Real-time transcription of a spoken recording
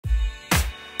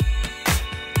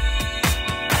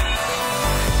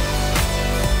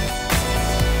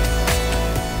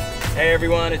Hey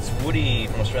everyone, it's Woody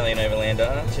from Australian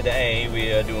Overlander. Today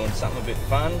we are doing something a bit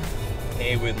fun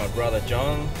here with my brother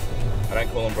John. I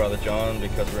don't call him Brother John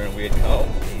because we're in a weird cult.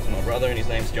 He's my brother and his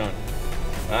name's John.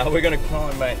 We're going to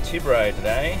climb Mt Tibrogargan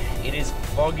today. It is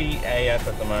foggy AF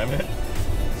at the moment,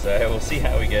 so we'll see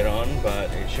how we get on,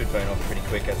 but it should burn off pretty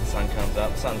quick as the sun comes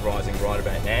up. The sun's rising right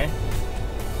about now,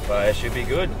 but it should be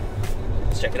good.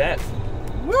 Let's check it out.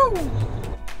 Woo!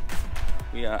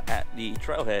 We are at the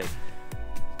trailhead.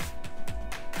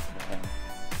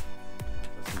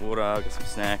 Got some water, got some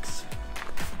snacks.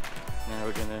 Now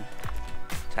we're gonna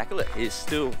tackle it. It's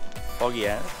still foggy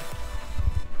out.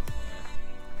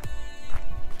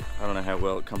 I don't know how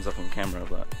well it comes up on camera,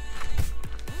 but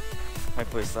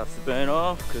hopefully it starts to burn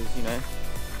off, because you know,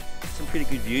 some pretty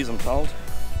good views I'm told.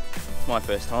 It's my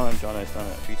first time, Jono's done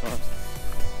it a few times.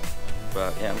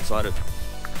 But yeah, I'm excited.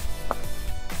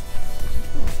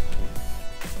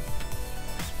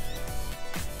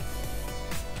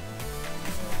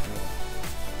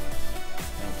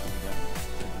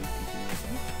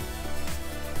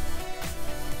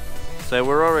 So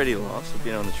we're already lost. We've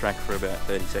been on the track for about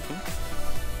 30 seconds.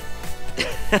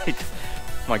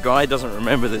 My guide doesn't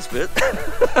remember this bit.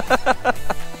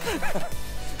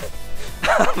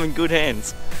 I'm in good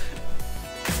hands.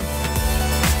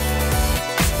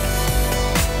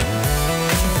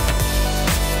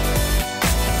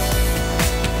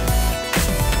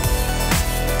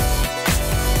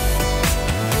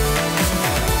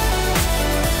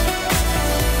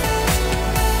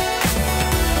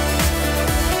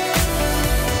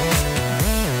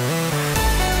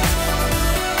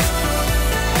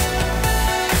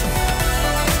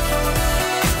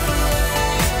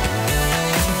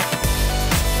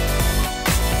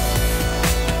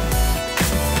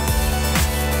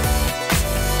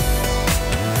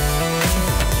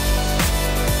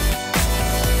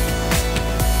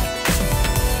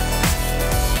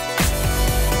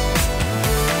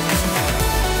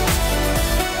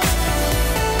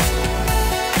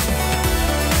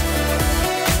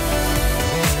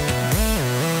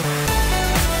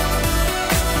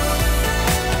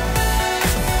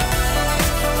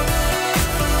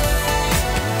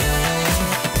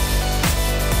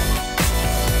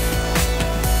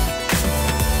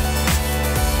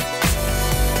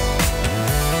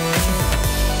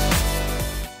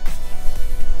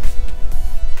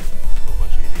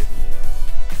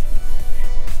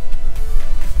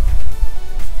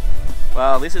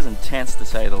 Well, this is intense to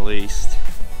say the least.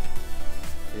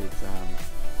 It's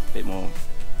a bit more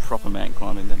proper mountain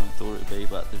climbing than I thought it would be,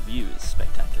 but the view is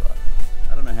spectacular.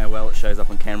 I don't know how well it shows up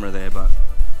on camera there, but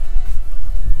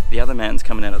the other mountains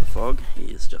coming out of the fog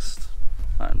is just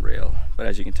unreal. But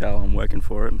as you can tell, I'm working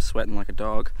for it. I'm sweating like a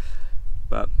dog,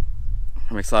 but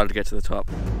I'm excited to get to the top.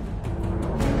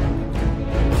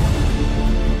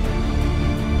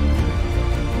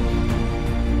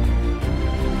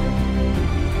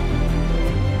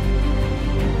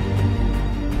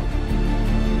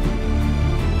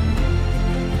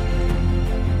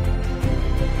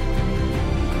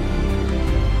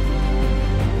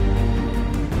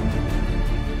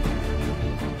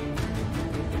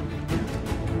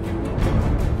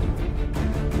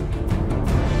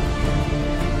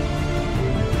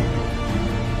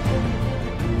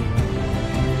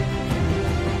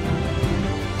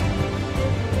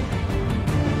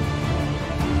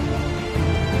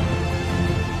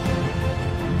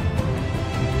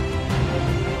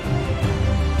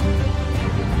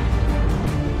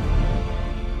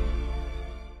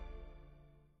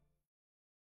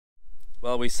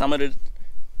 Well, we summited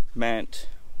Mt,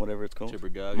 whatever it's called,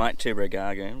 Mt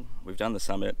Tibrogargan. We've done the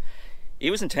summit.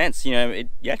 It was intense, you know.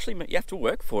 You have to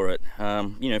work for it.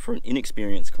 You know, for an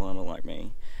inexperienced climber like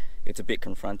me, it's a bit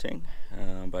confronting,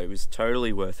 but it was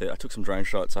totally worth it. I took some drone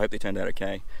shots. I hope they turned out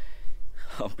okay.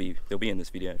 They'll be in this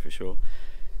video for sure.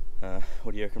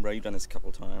 What do you reckon, bro? You've done this a couple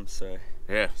of times, so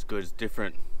yeah, it's good. It's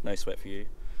different. No sweat for you.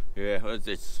 Yeah,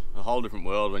 it's a whole different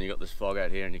world when you got this fog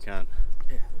out here and you can't.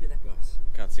 Yeah, look at that, guys.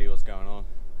 Can't see what's going on.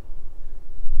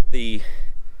 The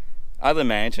other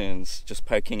mountains just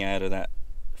poking out of that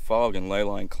fog and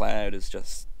low-lying cloud is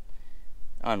just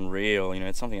unreal. You know,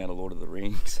 it's something out of Lord of the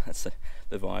Rings. That's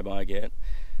the vibe I get.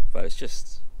 But it's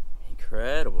just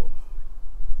incredible.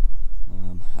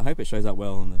 I hope it shows up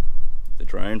well on the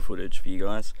drone footage for you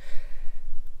guys.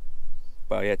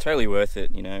 But yeah, totally worth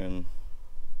it, you know, and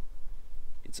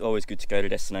it's always good to go to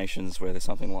destinations where there's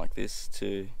something like this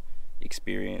to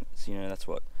experience. You know, that's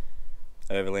what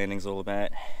overlanding's all about,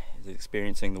 is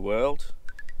experiencing the world,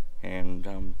 and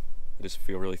I just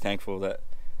feel really thankful that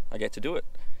I get to do it.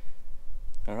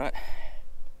 Alright,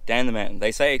 down the mountain.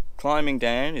 They say climbing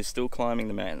down is still climbing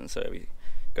the mountain, so we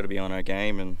got to be on our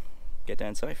game and get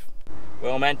down safe.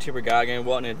 Well, Mt Tibrogargan,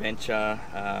 what an adventure.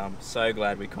 So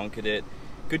glad we conquered it.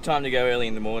 Good time to go early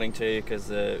in the morning too, because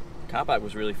the car park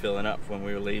was really filling up when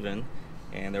we were leaving,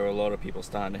 and there were a lot of people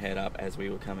starting to head up as we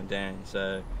were coming down.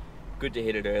 So good to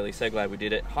hit it early. So glad we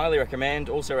did it. Highly recommend.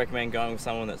 Also recommend going with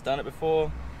someone that's done it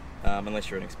before, unless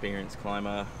you're an experienced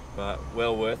climber, but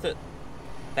well worth it.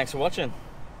 Thanks for watching.